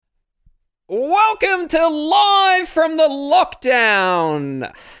Welcome to Live from the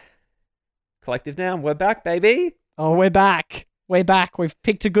Lockdown. Collective Noun, we're back, baby. Oh, we're back. We're back. We've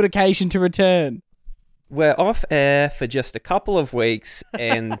picked a good occasion to return. We're off air for just a couple of weeks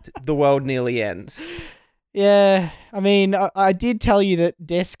and the world nearly ends. Yeah, I mean, I did tell you that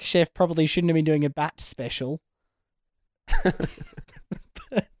Desk Chef probably shouldn't have been doing a bat special.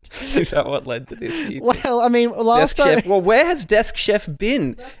 Is that what led to this? Well, I mean, last Desk time... Chef. Well, where has Desk Chef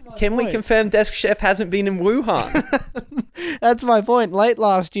been? Can we confirm Desk Chef hasn't been in Wuhan? That's my point. Late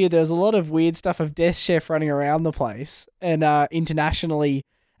last year, there was a lot of weird stuff of Desk Chef running around the place and an international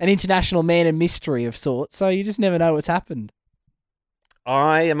man of mystery of sorts, so you just never know what's happened.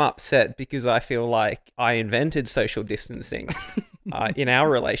 I am upset because I feel like I invented social distancing in our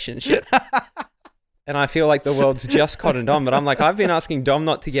relationship. And I feel like the world's just cottoned on, but I'm like, I've been asking Dom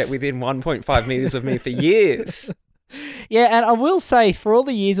not to get within 1.5 meters of me for years. Yeah, and I will say, for all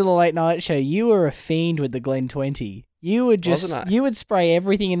the years of the late night show, you were a fiend with the Glen 20. You would you would spray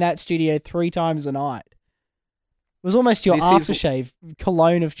everything in that studio 3 times a night. It was almost your aftershave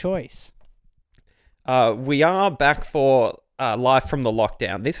cologne of choice. We are back for Live from the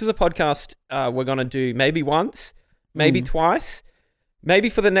Lockdown. This is a podcast we're going to do maybe once, maybe twice.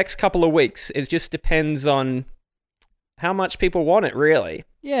 Maybe for the next couple of weeks. It just depends on how much people want it, really.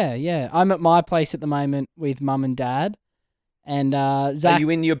 Yeah. I'm at my place at the moment with Mum and Dad. And Zach... Are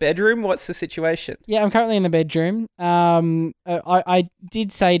you in your bedroom? What's the situation? Yeah, I'm currently in the bedroom. I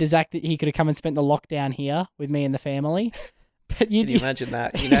did say to Zach that he could have come and spent the lockdown here with me and the family. But Can you imagine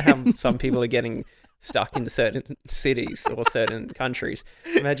that? You know how some people are getting stuck in certain cities or certain countries.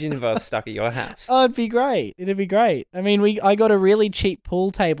 Imagine if I was stuck at your house. Oh, it'd be great. It'd be great. I mean, I got a really cheap pool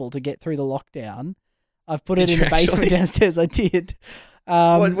table to get through the lockdown. I've put it in the basement downstairs. I did.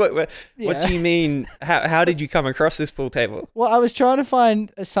 What do you mean? How did you come across this pool table? Well, I was trying to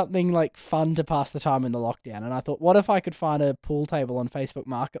find something like fun to pass the time in the lockdown, and I thought, what if I could find a pool table on Facebook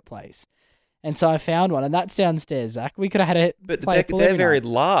Marketplace? And so I found one, and that's downstairs, Zach. We could have had it. But they're very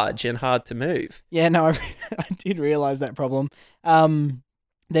large and hard to move. Yeah, no, I did realise that problem.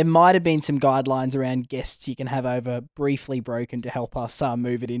 There might have been some guidelines around guests you can have over briefly broken to help us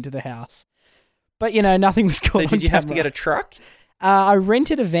move it into the house. But, you know, nothing was caught on camera. So did you have to get a truck? I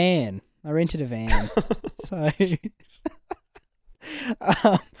rented a van. So...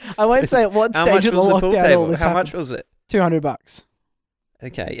 I won't say at what stage of the lockdown all this happened. How much was it? $200.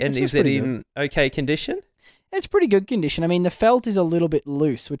 Okay, and is it in okay condition? It's pretty good condition. I mean, the felt is a little bit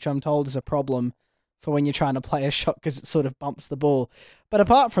loose, which I'm told is a problem for when you're trying to play a shot because it sort of bumps the ball. But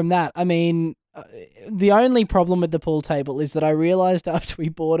apart from that, I mean, the only problem with the pool table is that I realised after we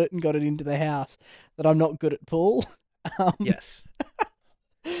bought it and got it into the house that I'm not good at pool. Yes.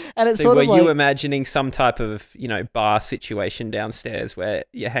 And it's so sort of like... Were you imagining some type of, bar situation downstairs where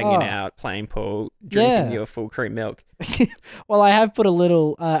you're hanging out, playing pool, drinking your full cream milk? Well, I have put a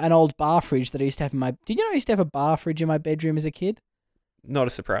little, an old bar fridge that I used to have in my... Did you know I used to have a bar fridge in my bedroom as a kid? Not a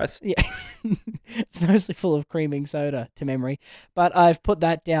surprise. Yeah. It's mostly full of creaming soda to memory. But I've put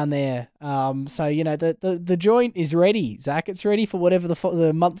that down there. So, the joint is ready, Zach. It's ready for whatever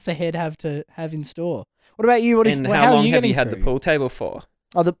the months ahead have in store. What about you? How long have you had the pool table for?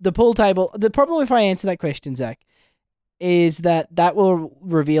 Oh, the pool table. The problem if I answer that question, Zach, is that will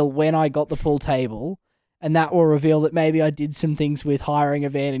reveal when I got the pool table, and that will reveal that maybe I did some things with hiring a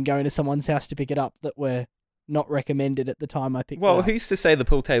van and going to someone's house to pick it up that were not recommended at the time I picked it up. Well, who's to say the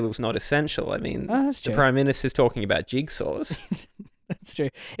pool table's not essential? I mean, that's true. The Prime Minister's talking about jigsaws. That's true.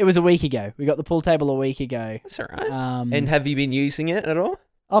 It was a week ago. We got the pool table a week ago. That's all right. And have you been using it at all?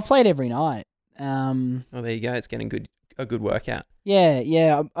 I've played every night. There you go. It's getting a good workout.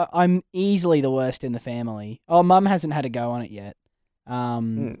 Yeah. I'm easily the worst in the family. Oh, Mum hasn't had a go on it yet.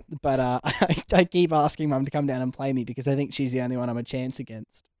 But I keep asking Mum to come down and play me because I think she's the only one I'm a chance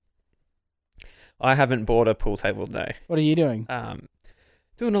against. I haven't bought a pool table, no. What are you doing?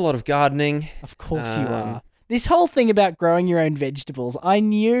 Doing a lot of gardening. Of course you are. This whole thing about growing your own vegetables, I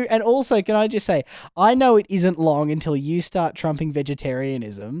knew, and also, can I just say, I know it isn't long until you start trumping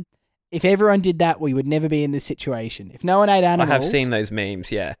vegetarianism. If everyone did that, we would never be in this situation. If no one ate animals... I have seen those memes,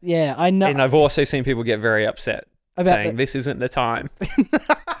 yeah. Yeah, I know. And I've also seen people get very upset about saying this isn't the time.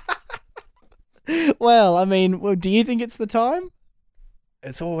 Well, I mean, do you think it's the time?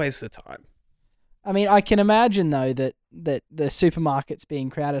 It's always the time. I mean, I can imagine, though, that the supermarkets being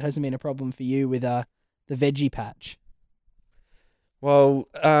crowded hasn't been a problem for you with the veggie patch. Well,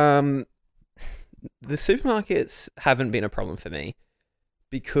 the supermarkets haven't been a problem for me.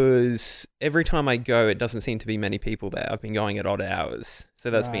 Because every time I go, it doesn't seem to be many people there. I've been going at odd hours, so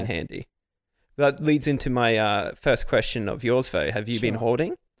that's been handy. That leads into my first question of yours, though. Have you been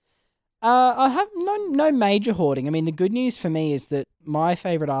hoarding? I have no major hoarding. I mean, the good news for me is that my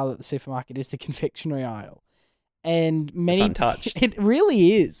favourite aisle at the supermarket is the confectionery aisle. And many... It's untouched. It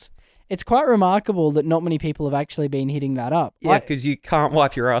really is. It's quite remarkable that not many people have actually been hitting that up. Yeah, because you can't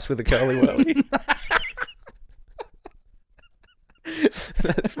wipe your ass with a curly whirly.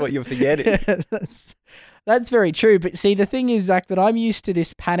 That's what you're forgetting. Yeah, that's very true. But see, the thing is, Zach, that I'm used to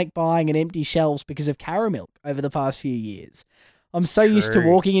this panic buying and empty shelves because of Caramilk over the past few years. I'm so used to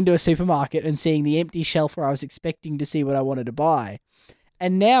True. walking into a supermarket and seeing the empty shelf where I was expecting to see what I wanted to buy.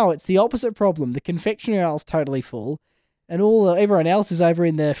 And now it's the opposite problem. The confectionery aisle's totally full, and everyone else is over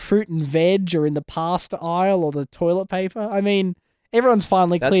in the fruit and veg or in the pasta aisle or the toilet paper. I mean, everyone's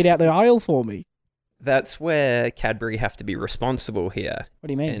finally cleared out the aisle for me. That's where Cadbury have to be responsible here. What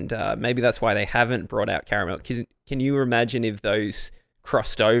do you mean? And maybe that's why they haven't brought out caramel. Can you imagine if those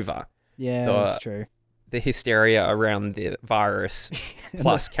crossed over? Yeah, that's true. The hysteria around the virus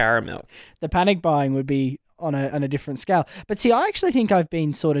plus caramel. The panic buying would be on a different scale. But see, I actually think I've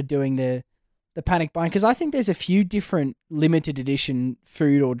been sort of doing the panic buying because I think there's a few different limited edition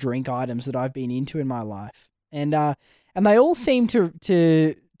food or drink items that I've been into in my life. And they all seem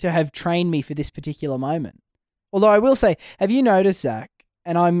to have trained me for this particular moment. Although I will say, have you noticed, Zach,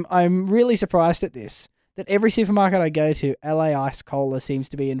 and I'm really surprised at this, that every supermarket I go to, LA Ice Cola seems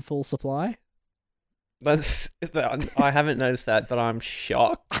to be in full supply? I haven't noticed that, but I'm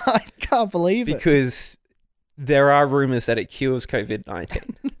shocked. I can't believe it. Because there are rumors that it cures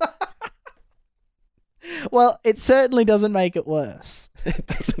COVID-19. Well, it certainly doesn't make it worse. It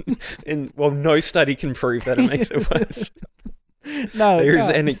doesn't, no study can prove that it makes it worse. No, there is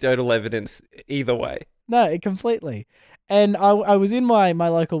anecdotal evidence either way. No, completely. And I was in my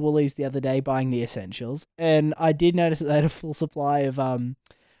local Woolies the other day buying the essentials, and I did notice that they had a full supply of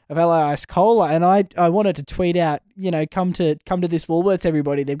LA Ice Cola, and I wanted to tweet out, come to this Woolworths,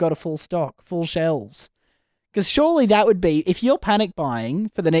 everybody. They've got a full stock, full shelves. Because surely that would be, if you're panic buying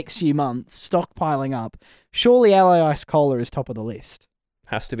for the next few months, stockpiling up, surely LA Ice Cola is top of the list.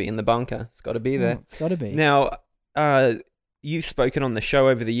 Has to be in the bunker. It's got to be there. It's got to be. Now, you've spoken on the show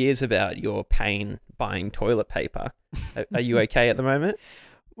over the years about your pain buying toilet paper. Are you okay at the moment?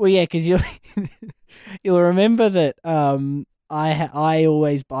 Well, yeah, because you'll remember that I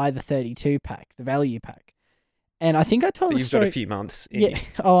always buy the 32 pack, the value pack. And I think I told the story. You've got a few months in you.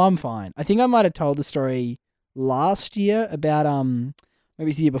 Oh, I'm fine. I think I might have told the story last year about maybe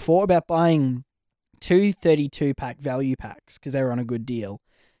it's the year before, about buying 2 32 pack value packs because they were on a good deal,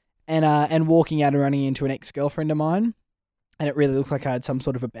 and walking out and running into an ex-girlfriend of mine, and it really looked like I had some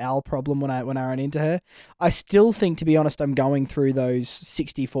sort of a bowel problem when I ran into her. I still think, to be honest, I'm going through those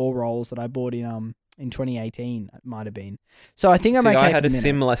 64 rolls that I bought in 2018. It might have been. So I think I'm okay. I had for a the minute.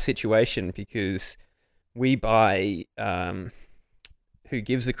 similar situation because we buy Who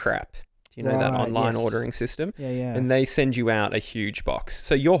Gives a Crap. Do you know that online ordering system? Yeah, yeah. And they send you out a huge box.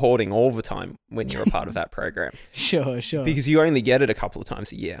 So you're hoarding all the time when you're a part of that program. Sure. Because you only get it a couple of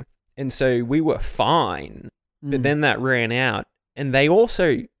times a year. And so we were fine, but then that ran out. And they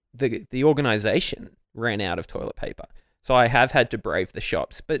also, the organization ran out of toilet paper. So I have had to brave the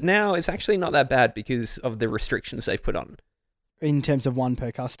shops. But now it's actually not that bad because of the restrictions they've put on. In terms of one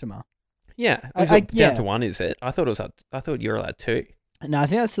per customer? Yeah. Down to one, is it? I thought you were allowed 2. No, I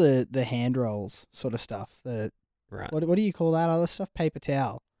think that's the hand rolls sort of stuff. Right. What do you call that other stuff? Paper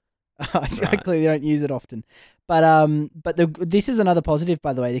towel. Exactly. They don't use it often. But this is another positive,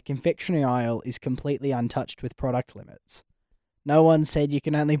 by the way. The confectionery aisle is completely untouched with product limits. No one said you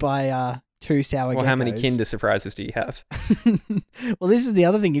can only buy 2 sour Well, geckos. how many Kinder Surprises do you have? Well, this is the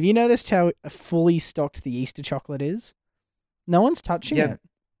other thing. Have you noticed how fully stocked the Easter chocolate is? No one's touching it.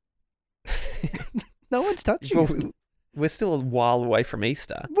 No one's touching it. We're still a while away from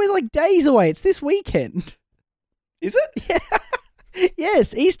Easter. We're like days away. It's this weekend. Is it? Yeah.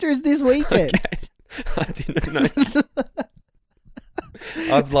 Yes, Easter is this weekend. Okay. I didn't know.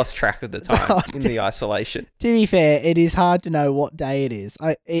 I've lost track of the time in the isolation. To be fair, it is hard to know what day it is.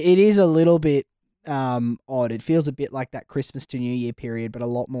 It is a little bit odd. It feels a bit like that Christmas to New Year period, but a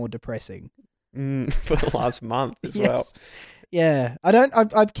lot more depressing. For the last month as well. Yeah.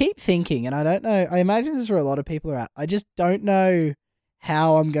 I keep thinking, and I don't know, I imagine this is where a lot of people are at. I just don't know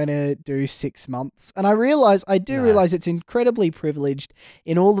how I'm going to do 6 months. And I realize it's incredibly privileged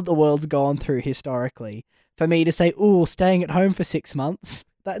in all that the world's gone through historically for me to say, staying at home for 6 months.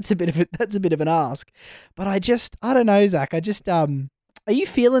 That's a bit of an ask. But I don't know, Zach. Are you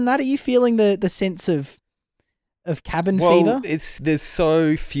feeling that? Are you feeling the sense of cabin fever? There's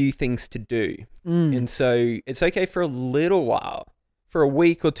so few things to do. And so it's okay for a little while, for a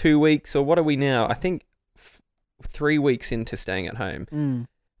week or 2 weeks, or what are we now? I think 3 weeks into staying at home.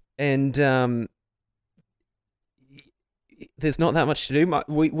 and there's not that much to do.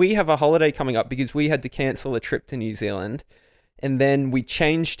 We have a holiday coming up because we had to cancel a trip to New Zealand, and then we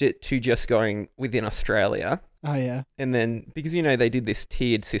changed it to just going within Australia. Oh yeah. And then because they did this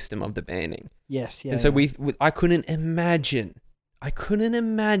tiered system of the banning. Yes. Yeah. And so yeah. I couldn't imagine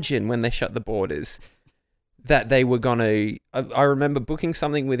when they shut the borders that they were gonna. I remember booking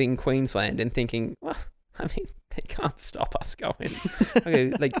something within Queensland and thinking, well, I mean, they can't stop us going.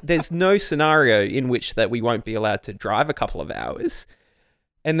 Okay, like there's no scenario in which that we won't be allowed to drive a couple of hours.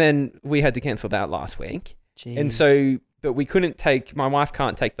 And then we had to cancel that last week. Jeez. And so, but we couldn't my wife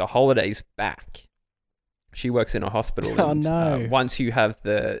can't take the holidays back. She works in a hospital. Oh, and, no. Once you have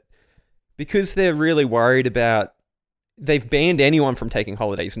because they're really worried about, they've banned anyone from taking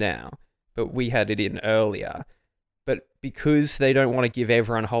holidays now, but we had it in earlier. But because they don't want to give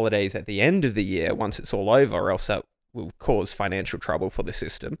everyone holidays at the end of the year once it's all over, or else that will cause financial trouble for the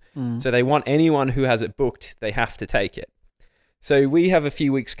system. So they want anyone who has it booked, they have to take it. So we have a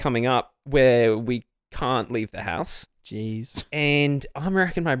few weeks coming up where we can't leave the house. Jeez. And I'm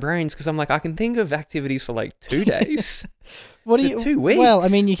racking my brains because I'm like, I can think of activities for like 2 days. What do you? 2 weeks. Well, I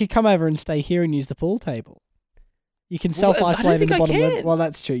mean, you could come over and stay here and use the pool table. You can self-isolate in the bottom left. Well,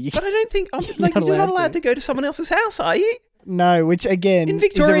 that's true. But I don't think you're not allowed to go to someone else's house, are you? No, which again, in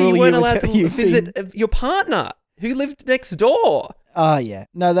Victoria, you weren't allowed to you visit your partner who lived next door. Oh yeah,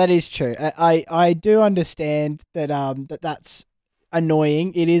 no, that is true. I do understand that that's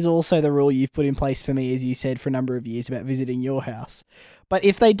annoying. It is also the rule you've put in place for me, as you said, for a number of years about visiting your house. But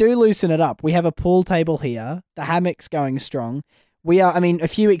if they do loosen it up, we have a pool table here. The hammock's going strong. A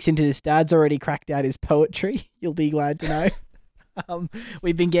few weeks into this, Dad's already cracked out his poetry. You'll be glad to know.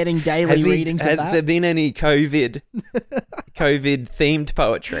 We've been getting daily readings of that. Has there been any COVID themed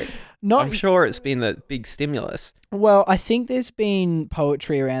poetry? I'm sure it's been the big stimulus. Well, I think there's been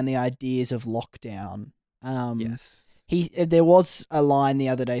poetry around the ideas of lockdown. Yes. There was a line the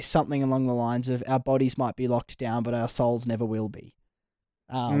other day, something along the lines of, our bodies might be locked down, but our souls never will be.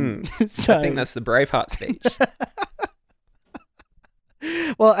 So I think that's the Braveheart speech.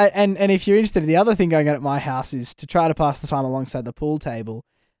 Well, and if you're interested, the other thing going on at my house is to try to pass the time alongside the pool table.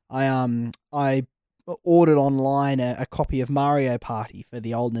 I ordered online a copy of Mario Party for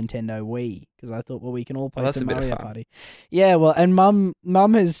the old Nintendo Wii because I thought, well, we can all play some Mario Party. Yeah, well, and Mum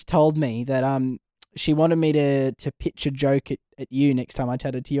has told me that she wanted me to pitch a joke at you next time I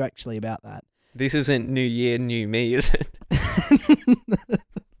chatted to you actually about that. This isn't New Year, New Me, is it?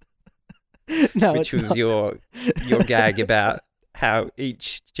 No, which was not. your gag about how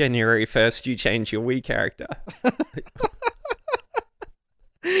each January 1st you change your Wii character.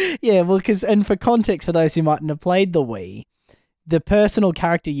 Yeah, well, and for context, for those who mightn't have played the Wii, the personal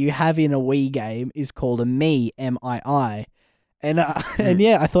character you have in a Wii game is called a Mii, M-I-I. And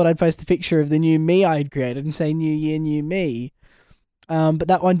yeah, I thought I'd post a picture of the new Mii I'd created and say New Year, New Me. But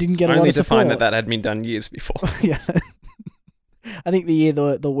that one didn't get a lot of support. Only to find that had been done years before. Yeah. I think the year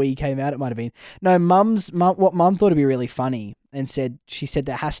the Wii came out, it might have been. No, what Mum thought would be really funny and she said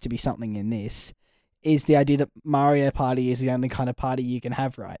there has to be something in this, is the idea that Mario Party is the only kind of party you can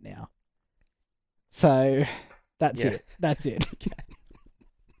have right now. So that's it. That's it. Okay.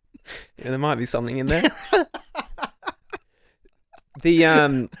 Yeah, there might be something in there.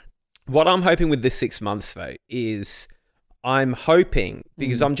 What I'm hoping with this 6 months vote is I'm hoping,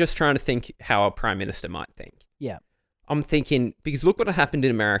 because I'm just trying to think how a prime minister might think. Yeah. I'm thinking, because look what happened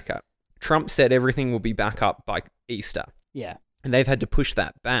in America. Trump said everything will be back up by Easter. Yeah. And they've had to push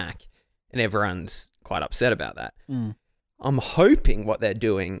that back, and everyone's quite upset about that. I'm hoping what they're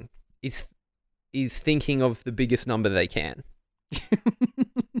doing is thinking of the biggest number they can.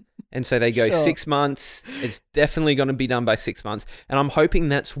 And so they go 6 months. It's definitely going to be done by 6 months. And I'm hoping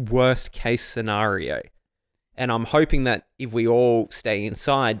that's worst case scenario. And I'm hoping that if we all stay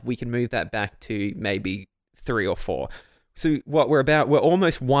inside, we can move that back to maybe 3 or 4. So what we're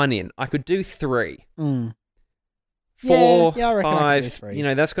almost 1 in. I could do 3. 4, I reckon 5, I could do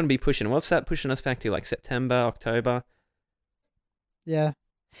 3. That's going to be pushing. What's that pushing us back to? Like September, October? Yeah.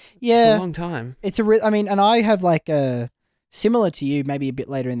 It's a long time. And I have like similar to you, maybe a bit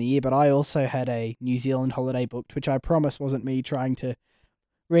later in the year, but I also had a New Zealand holiday booked, which I promise wasn't me trying to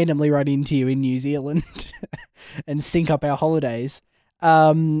randomly run into you in New Zealand and sync up our holidays,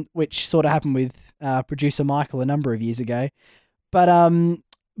 which sort of happened with producer Michael a number of years ago.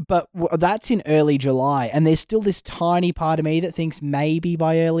 But that's in early July, and there's still this tiny part of me that thinks maybe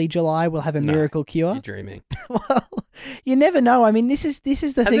by early July we'll have a miracle cure. You're dreaming. Well, you never know. I mean, this is the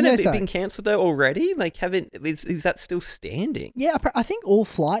thing. Hasn't it been cancelled though already? Like, is that still standing? Yeah, I think all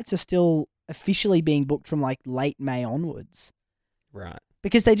flights are still officially being booked from like late May onwards. Right.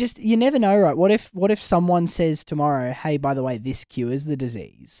 Because you never know, right? What if someone says tomorrow, hey, by the way, this cures the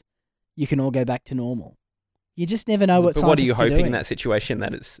disease, you can all go back to normal. You just never know what But what are you scientists hoping in doing. that situation,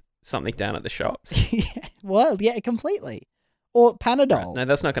 that it's something down at the shops? Yeah, well, yeah, completely. Or Right. Panadol. No,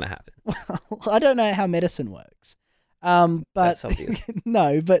 that's not going to happen. Well, I don't know how medicine works. But That's obvious.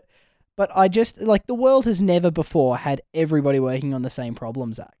 no, but I just like the world has never before had everybody working on the same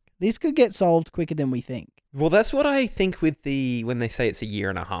problem, Zach. This could get solved quicker than we think. Well, that's what I think with when they say it's a year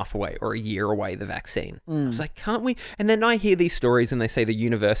and a half away or a year away, the vaccine. I was like, can't we? And then I hear these stories and they say the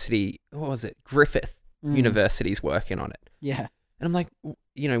university, what was it? Griffith University's working on it. Yeah. And I'm like,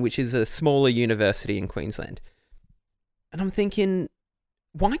 which is a smaller university in Queensland. And I'm thinking,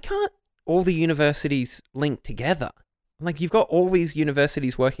 why can't all the universities link together? Like, you've got all these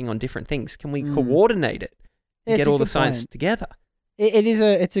universities working on different things. Can we coordinate it and get all the science together?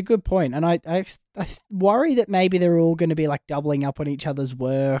 It's a good point. And I worry that maybe they're all going to be like doubling up on each other's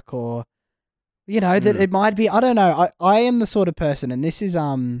work, or, that it might be, I don't know. I am the sort of person, and this is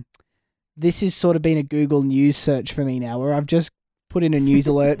sort of been a Google News search for me now, where I've just put in a news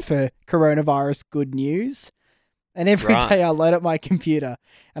alert for coronavirus good news. And every day I load up my computer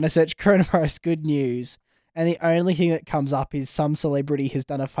and I search coronavirus good news. And the only thing that comes up is some celebrity has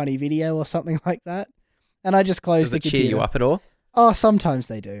done a funny video or something like that. And I just close the computer. Does it cheer you up at all? Oh, sometimes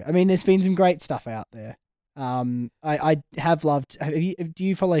they do. I mean, there's been some great stuff out there. I have loved... do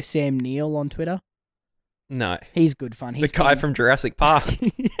you follow Sam Neill on Twitter? No. He's good fun. The guy from Jurassic Park.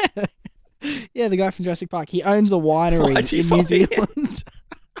 Yeah. Yeah, the guy from Jurassic Park. He owns a winery in New Zealand.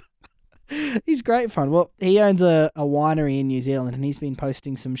 He's great fun. Well, he owns a winery in New Zealand, and he's been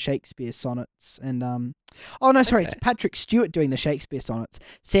posting some Shakespeare sonnets. And it's Patrick Stewart doing the Shakespeare sonnets.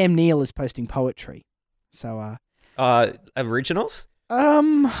 Sam Neill is posting poetry. So, originals?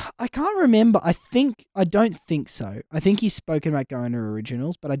 I can't remember. I don't think so. I think he's spoken about going to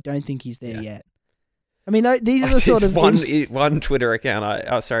originals, but I don't think he's there yet. I mean, these are the sort of one Twitter account.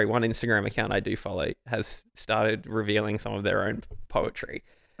 One Instagram account I do follow has started revealing some of their own poetry.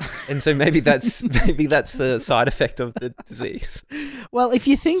 And so maybe that's a side effect of the disease. Well, if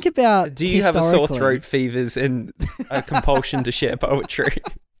you think about, do you have a sore throat, fevers, and a compulsion to share poetry?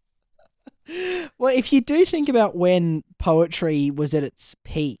 Well, if you do think about when poetry was at its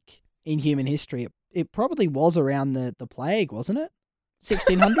peak in human history, it probably was around the plague, wasn't it?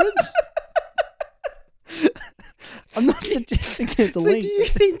 1600s. I'm not suggesting there's a link. Do you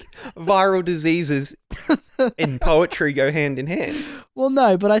think viral diseases and poetry go hand in hand? Well,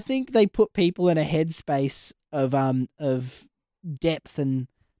 no, but I think they put people in a headspace of depth, and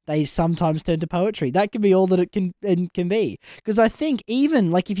they sometimes turn to poetry. That can be all that it can be. Because I think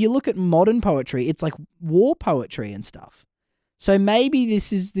even like if you look at modern poetry, it's like war poetry and stuff. So maybe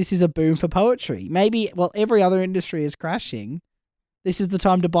this is a boom for poetry. Maybe while every other industry is crashing, this is the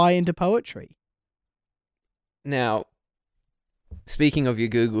time to buy into poetry. Now, speaking of your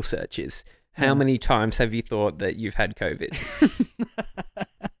Google searches, how many times have you thought that you've had COVID?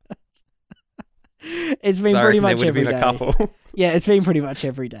 It's been pretty much every day. A couple. Yeah, it's been pretty much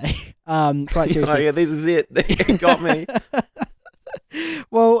every day. Quite seriously. Oh yeah, this is it. They got me.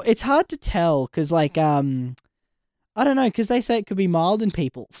 Well, it's hard to tell because, like, I don't know, because they say it could be mild in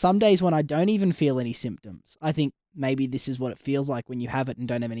people. Some days when I don't even feel any symptoms, I think maybe this is what it feels like when you have it and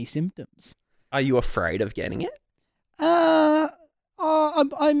don't have any symptoms. Are you afraid of getting it? I'm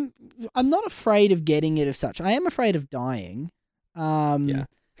not afraid of getting it as such. I am afraid of dying. Yeah.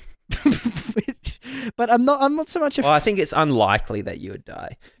 But I'm not so much. Well, I think it's unlikely that you would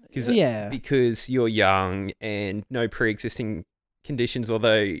die. Because you're young and no pre-existing conditions.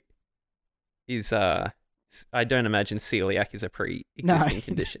 Although, I don't imagine celiac is a pre-existing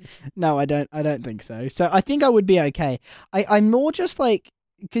condition. No, I don't think so. So I think I would be okay. I'm more just like.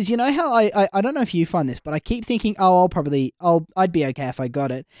 Because you know how I don't know if you find this, but I keep thinking, I'd be okay if I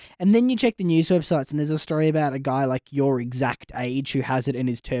got it. And then you check the news websites and there's a story about a guy like your exact age who has it and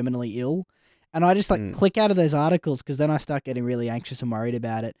is terminally ill. And I just click out of those articles because then I start getting really anxious and worried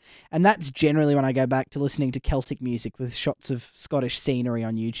about it. And that's generally when I go back to listening to Celtic music with shots of Scottish scenery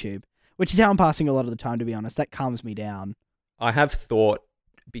on YouTube, which is how I'm passing a lot of the time, to be honest. That calms me down. I have thought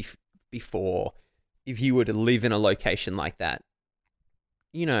before, if you were to live in a location like that,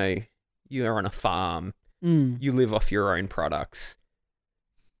 you know, you're on a farm, you live off your own products.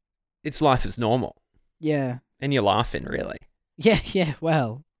 It's life as normal. Yeah. And you're laughing, really. Yeah,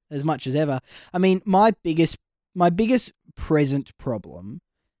 well, as much as ever. I mean, my biggest present problem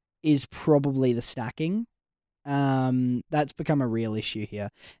is probably the stacking. That's become a real issue here.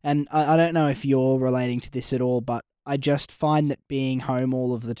 And I don't know if you're relating to this at all, but I just find that being home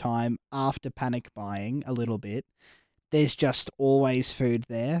all of the time after panic buying a little bit, there's just always food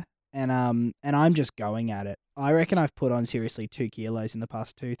there, and I'm just going at it. I reckon I've put on seriously 2 kilos in the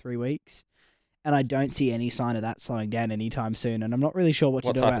past 2-3 weeks, and I don't see any sign of that slowing down anytime soon. And I'm not really sure what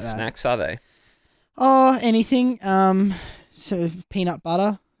to do about that. What type of snacks are they? Oh, anything. So peanut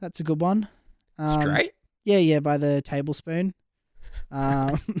butter, that's a good one. Straight? Yeah, by the tablespoon.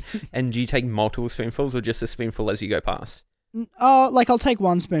 And do you take multiple spoonfuls or just a spoonful as you go past? Like I'll take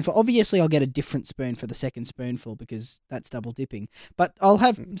 1 spoonful. Obviously, I'll get a different spoon for the second spoonful because that's double dipping. But I'll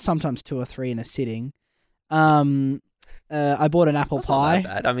have sometimes 2 or 3 in a sitting. I bought an apple pie. Not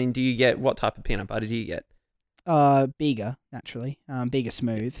that bad. I mean, what type of peanut butter do you get? Bigger, naturally. Bigger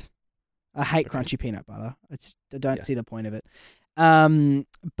smooth. I hate crunchy peanut butter. I don't see the point of it.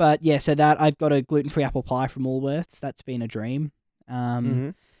 But yeah, so that I've got a gluten-free apple pie from Woolworths. That's been a dream.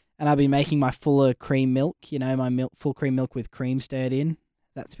 And I've been making my fuller cream milk, my full cream milk with cream stirred in.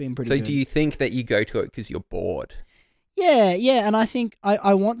 That's been pretty good. So do you think that you go to it because you're bored? Yeah, and I think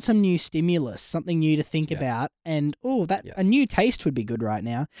I want some new stimulus, something new to think about, and a new taste would be good right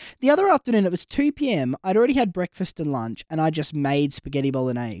now. The other afternoon, it was 2 p.m, I'd already had breakfast and lunch, and I just made spaghetti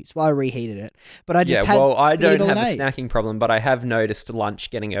bolognese. Well, I reheated it, but I just had I don't bolognese. have a snacking problem, but I have noticed lunch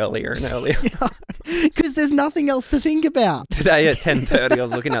getting earlier and earlier. Because there's nothing else to think about. Today at 10:30, I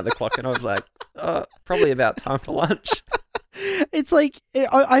was looking at the clock and I was like, probably about time for lunch. It's like,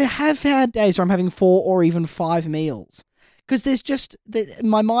 I have had days where I'm having 4 or even 5 meals. Because there's just,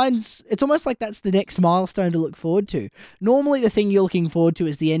 my mind's, it's almost like that's the next milestone to look forward to. Normally the thing you're looking forward to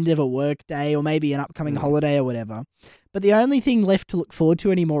is the end of a work day or maybe an upcoming holiday or whatever. But the only thing left to look forward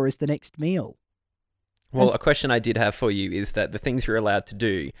to anymore is the next meal. Well, a question I did have for you is that the things you're allowed to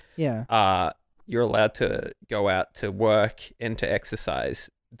do, you're allowed to go out to work and to exercise,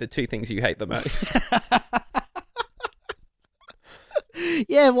 the 2 things you hate the most.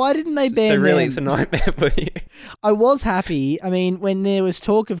 Yeah, why didn't they ban So really, them? it's a nightmare for you. I was happy. I mean, when there was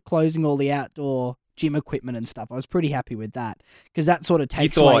talk of closing all the outdoor gym equipment and stuff, I was pretty happy with that because that sort of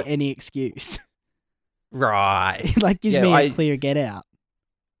takes away any excuse. Right. Like gives me a clear get out.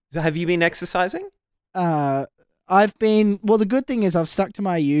 Have you been exercising? I've been, well, the good thing is I've stuck to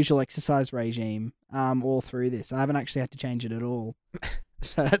my usual exercise regime all through this. I haven't actually had to change it at all.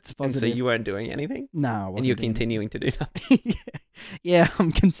 So that's positive. And so you weren't doing anything? No, I wasn't. And you're continuing to do nothing? Yeah,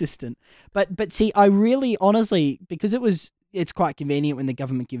 I'm consistent. But see, I really, honestly, because it's quite convenient when the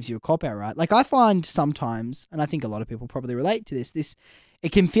government gives you a cop-out, right? Like I find sometimes, and I think a lot of people probably relate to this,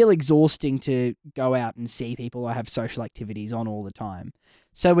 it can feel exhausting to go out and see people or have social activities on all the time.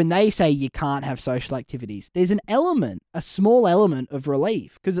 So when they say you can't have social activities, there's a small element of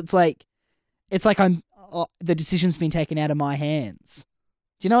relief because it's like the decision's been taken out of my hands.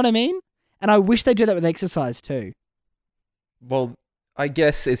 Do you know what I mean? And I wish they do that with exercise too. Well, I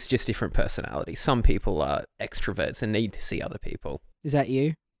guess it's just different personalities. Some people are extroverts and need to see other people. Is that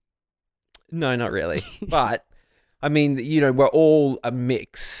you? No, not really. But, I mean, we're all a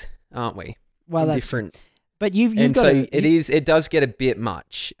mix, aren't we? Well, that's different. True. But you've and got so it does get a bit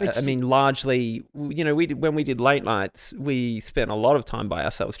much. I mean, largely, when we did late nights, we spent a lot of time by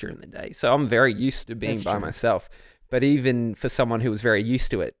ourselves during the day. So I'm very used to being by myself. But even for someone who was very used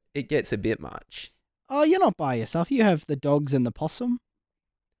to it, it gets a bit much. Oh, you're not by yourself. You have the dogs and the possum.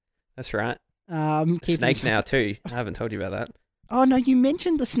 That's right. Snake now too. I haven't told you about that. Oh, no, you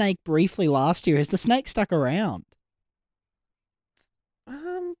mentioned the snake briefly last year. Has the snake stuck around?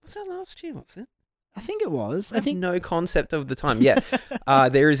 Was that last year, was it? I think it was. I think no concept of the time. Yeah.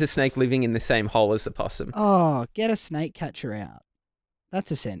 There is a snake living in the same hole as the possum. Oh, get a snake catcher out.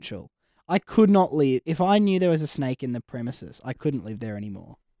 That's essential. I could not live. If I knew there was a snake in the premises, I couldn't live there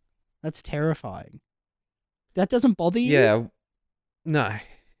anymore. That's terrifying. That doesn't bother you? Yeah. No.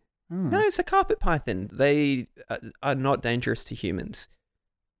 Oh. No, it's a carpet python. They are not dangerous to humans.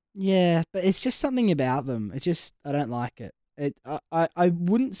 Yeah, but it's just something about them. I don't like it. I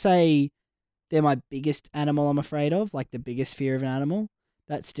wouldn't say they're my biggest animal I'm afraid of, like the biggest fear of an animal.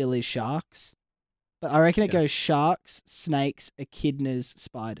 That still is sharks. But I reckon it goes sharks, snakes, echidnas,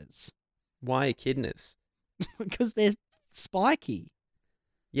 spiders. Why echidnas? Because they're spiky.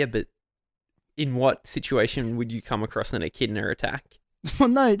 Yeah, but in what situation would you come across an echidna attack? Well,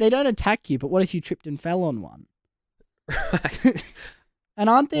 no, they don't attack you, but what if you tripped and fell on one? Right. And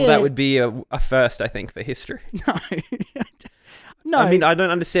aren't there... Well, that would be a first, I think, for history. No. No. I mean, I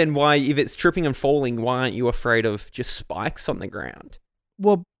don't understand why, if it's tripping and falling, why aren't you afraid of just spikes on the ground?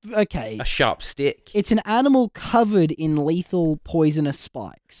 Well, okay. A sharp stick. It's an animal covered in lethal, poisonous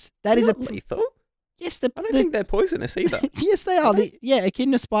spikes. That is lethal? Yes, I don't think they're poisonous either. Yes, they are.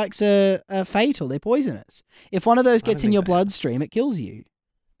 Echidna spikes are fatal. They're poisonous. If one of those gets in your bloodstream, it kills you.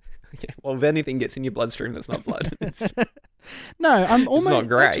 Yeah, well, if anything gets in your bloodstream that's not blood. No, I'm almost. not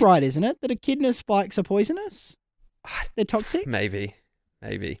great. That's right, isn't it? That echidna spikes are poisonous. They're toxic. Maybe.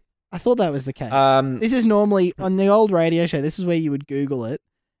 I thought that was the case. This is normally on the old radio show. This is where you would Google it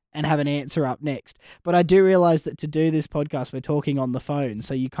and have an answer up next. But I do realize that to do this podcast, we're talking on the phone,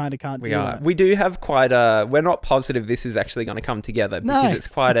 so you kind of can't do that. We do have quite a... We're not positive this is actually going to come together because it's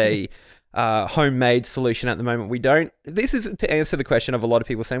quite a homemade solution at the moment. We don't... This is to answer the question of a lot of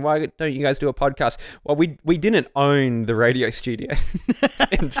people saying, why don't you guys do a podcast? Well, we didn't own the radio studio.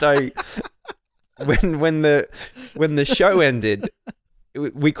 And so when the show ended...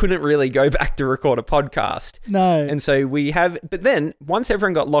 We couldn't really go back to record a podcast. No. And so but then once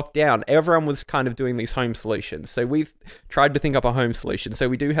everyone got locked down, everyone was kind of doing these home solutions. So we've tried to think up a home solution. So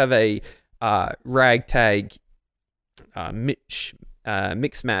we do have a ragtag,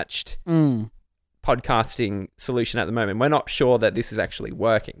 mix-matched podcasting solution at the moment. We're not sure that this is actually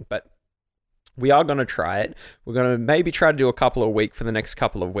working, but we are going to try it. We're going to maybe try to do a couple a week for the next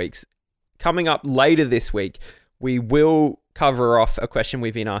couple of weeks. Coming up later this week, we will cover off a question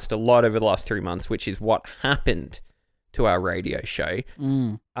we've been asked a lot over the last 3 months, which is what happened to our radio show.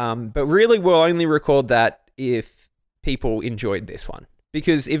 But really, we'll only record that if people enjoyed this one.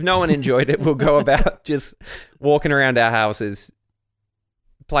 Because if no one enjoyed it, we'll go about just walking around our houses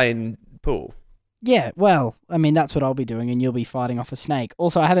playing pool. Yeah, well, I mean, that's what I'll be doing, and you'll be fighting off a snake.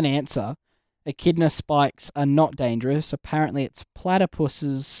 Also, I have an answer. Echidna spikes are not dangerous. Apparently, it's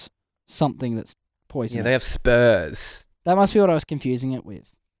platypuses something that's poisonous. Yeah, they have spurs. That must be what I was confusing it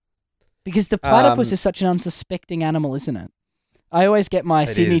with. Because the platypus is such an unsuspecting animal, isn't it? I always get my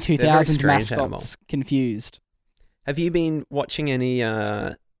Sydney 2000 mascots confused. Have you been watching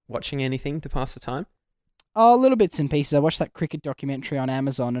anything to pass the time? Oh, little bits and pieces. I watched that cricket documentary on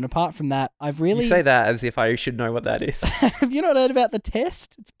Amazon, and apart from that, I've really... You say that as if I should know what that is. Have you not heard about the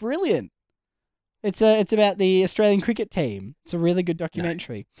Test? It's brilliant. It's about the Australian cricket team. It's a really good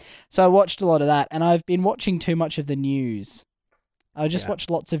documentary. No. So I watched a lot of that, and I've been watching too much of the news. I just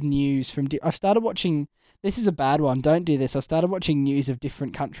watched lots of news from... I've started watching... This is a bad one. Don't do this. I've started watching news of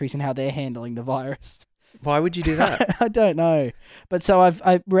different countries and how they're handling the virus. Why would you do that? I don't know. But so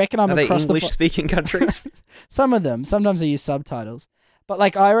I reckon I'm across the... English-speaking countries? Some of them. Sometimes I use subtitles.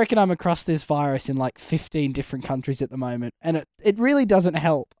 But I reckon I'm across this virus in 15 different countries at the moment. And it really doesn't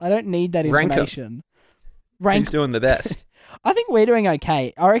help. I don't need that information. Who's doing the best? I think we're doing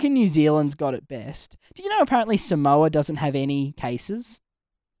okay. I reckon New Zealand's got it best. Do you know apparently Samoa doesn't have any cases?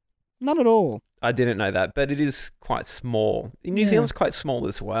 None at all. I didn't know that, but it is quite small. New Zealand's quite small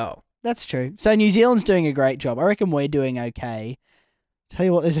as well. That's true. So New Zealand's doing a great job. I reckon we're doing okay. Tell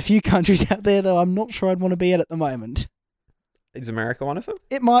you what, there's a few countries out there, though, I'm not sure I'd want to be at the moment. Is America one of them?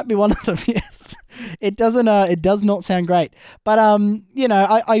 It might be one of them, yes. It doesn't. It does not sound great. But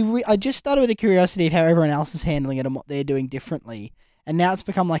I just started with a curiosity of how everyone else is handling it and what they're doing differently, and now it's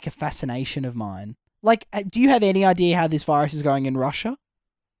become a fascination of mine. Do you have any idea how this virus is going in Russia?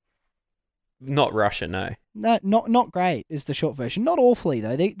 Not Russia, no. No, not great is the short version. Not awfully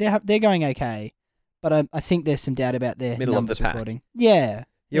though. They're going okay, but I think there's some doubt about their middle numbers of the pack. Reporting. Yeah.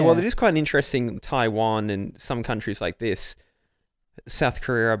 Well, it is quite interesting. Taiwan and some countries like this. South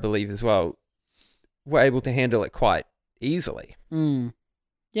Korea, I believe, as well, were able to handle it quite easily.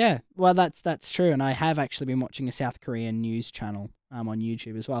 Yeah, well, that's true, and I have actually been watching a South Korean news channel on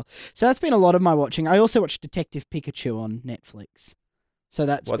YouTube as well. So that's been a lot of my watching. I also watched Detective Pikachu on Netflix. So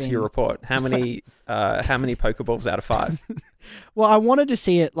what's your report? How many Pokeballs out of 5? Well, I wanted to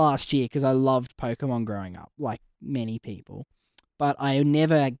see it last year because I loved Pokemon growing up, like many people, but I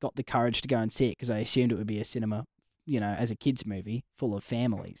never got the courage to go and see it because I assumed it would be a cinema, as a kids movie full of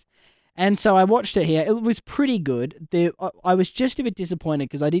families. And so I watched it here. It was pretty good. I was just a bit disappointed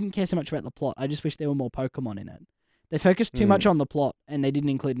because I didn't care so much about the plot. I just wish there were more Pokemon in it. They focused too much on the plot and they didn't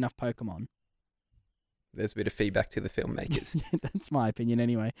include enough Pokemon. There's a bit of feedback to the filmmakers. That's my opinion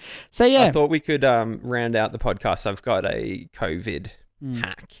anyway. So yeah. I thought we could round out the podcast. I've got a COVID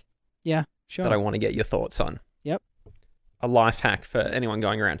hack. Yeah, sure. That I want to get your thoughts on. Yep. A life hack for anyone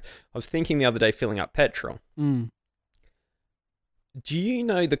going around. I was thinking the other day filling up petrol. Do you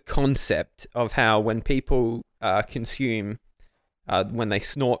know the concept of how when people consume, when they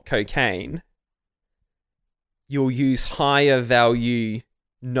snort cocaine, you'll use higher value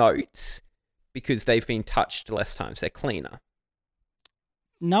notes because they've been touched less times. They're cleaner.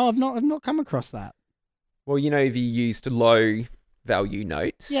 No, I've not come across that. Well, if you used low value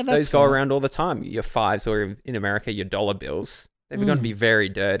notes, those go around all the time. Your 5s, or in America, your dollar bills. They're going to be very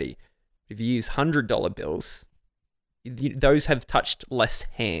dirty. If you use $100 bills, those have touched less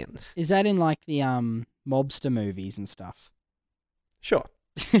hands. Is that in the mobster movies and stuff? Sure.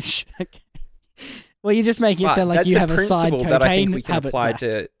 Okay. Well, you're just making it But sound like that's you have a side principle that I think cocaine we can habit. apply Zach.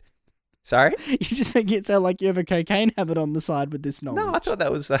 to. Sorry? You're just making it sound like you have a cocaine habit on the side with this knowledge. No, I thought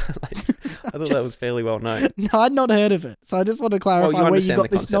that was that was fairly well known. No, I'd not heard of it. So I just want to clarify you where you understand got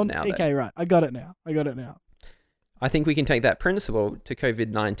the this concept now, though. Okay, right. I got it now. I think we can take that principle to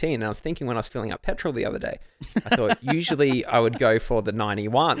COVID-19. And I was thinking when I was filling up petrol the other day, I thought usually I would go for the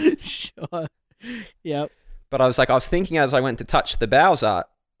 91. Sure. Yep. But I was thinking as I went to touch the Bowser,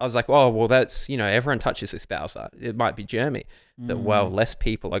 I was like, oh, well, that's, everyone touches this Bowser. It might be Jeremy. Well, less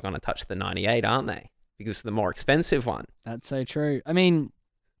people are going to touch the 98, aren't they? Because it's the more expensive one. That's so true. I mean,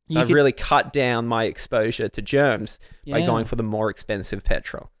 I've really cut down my exposure to germs by Yeah. going for the more expensive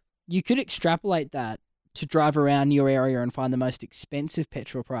petrol. You could extrapolate that to drive around your area and find the most expensive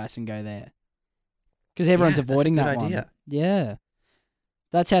petrol price and go there. Because everyone's Yeah, that's a avoiding good that one. idea. Yeah.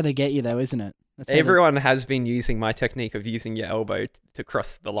 That's how they get you, though, isn't it? That's how Everyone has been using my technique of using your elbow to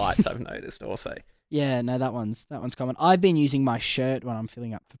cross the lights, I've noticed also. Yeah, no, that one's common. I've been using my shirt when I'm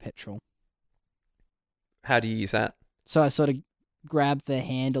filling up for petrol. How do you use that? So I sort of grab the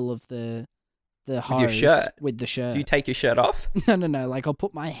handle of the hose your shirt? with the shirt. Do you take your shirt off? No. Like I'll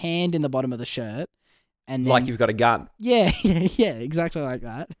put my hand in the bottom of the shirt, and then Like you've got a gun? yeah, exactly like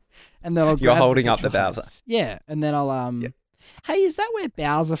that. And then I'll You're grab holding up petrol the Bowser. hose. Yeah, and then I'll Yeah. Hey, is that where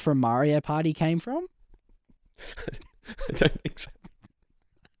Bowser from Mario Party came from? I don't think so.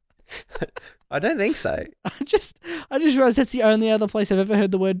 I don't think so. I just realized that's the only other place I've ever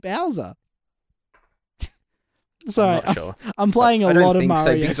heard the word Bowser. Sorry, I'm not sure. I'm playing a I don't lot of think Mario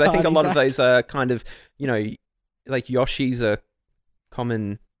so, because I think a Party, lot of Zach. those are kind of, like Yoshi's a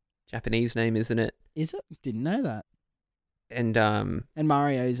common Japanese name, isn't it? Is it? Didn't know that. And And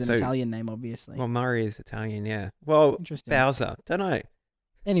Mario's an So- Italian name, obviously. well, Mario's Italian, yeah. Well, Interesting. Bowser, don't know.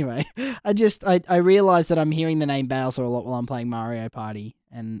 Anyway, I realized that I'm hearing the name Bowser a lot while I'm playing Mario Party,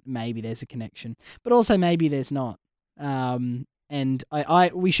 and maybe there's a connection, but also maybe there's not. And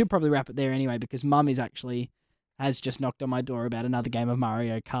we should probably wrap it there anyway, because Mum has just knocked on my door about another game of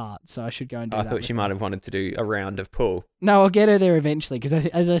Mario Kart, so I should go and do I that. thought with she her. might have wanted to do a round of pool. No, I'll get her there eventually, because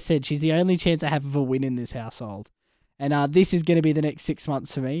as I said, she's the only chance I have of a win in this household. And this is going to be the next 6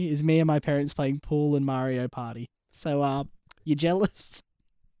 months for me, is me and my parents playing pool and Mario Party. So, you jealous?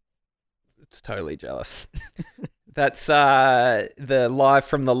 It's totally jealous. That's the live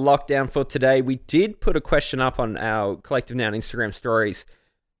from the lockdown for today. We did put a question up on our Collective Noun Instagram stories.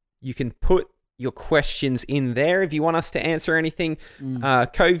 You can put your questions in there if you want us to answer anything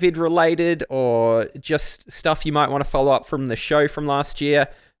COVID related or just stuff you might want to follow up from the show from last year.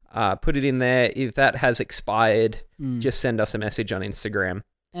 Put it in there. If that has expired, just send us a message on Instagram.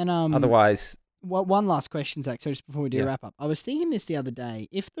 And Otherwise, one last question, Zach, so just before we do Yeah. wrap up. I was thinking this the other day.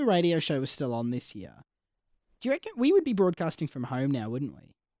 If the radio show was still on this year, do you reckon we would be broadcasting from home now, wouldn't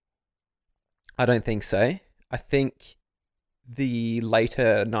we? I don't think so. I think the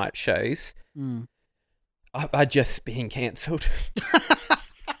later night shows are just being cancelled.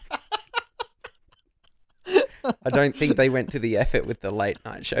 I don't think they went to the effort with the late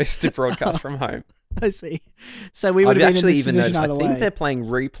night shows to broadcast from home. I see. So we would I've have been in actually this even position noticed, I either think way. they're playing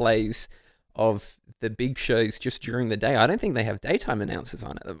replays of the big shows just during the day. I don't think they have daytime announcers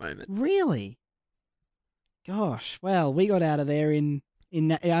on at the moment. Really? Gosh, well, we got out of there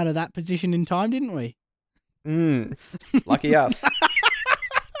out of that position in time, didn't we? Lucky us.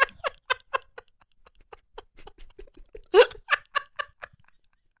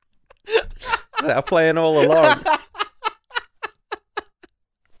 Our plan all along.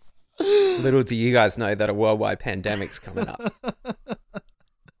 Little do you guys know that a worldwide pandemic's coming up.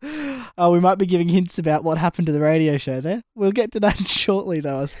 Oh, we might be giving hints about what happened to the radio show there. We'll get to that shortly,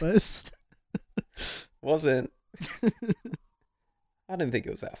 though, I suppose. Wasn't. I didn't think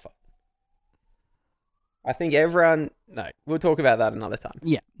it was that fun. I think everyone... No, we'll talk about that another time.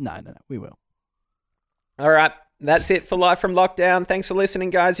 Yeah, no, we will. All right, that's it for Live from Lockdown. Thanks for listening,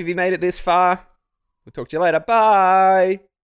 guys. If you made it this far, we'll talk to you later. Bye.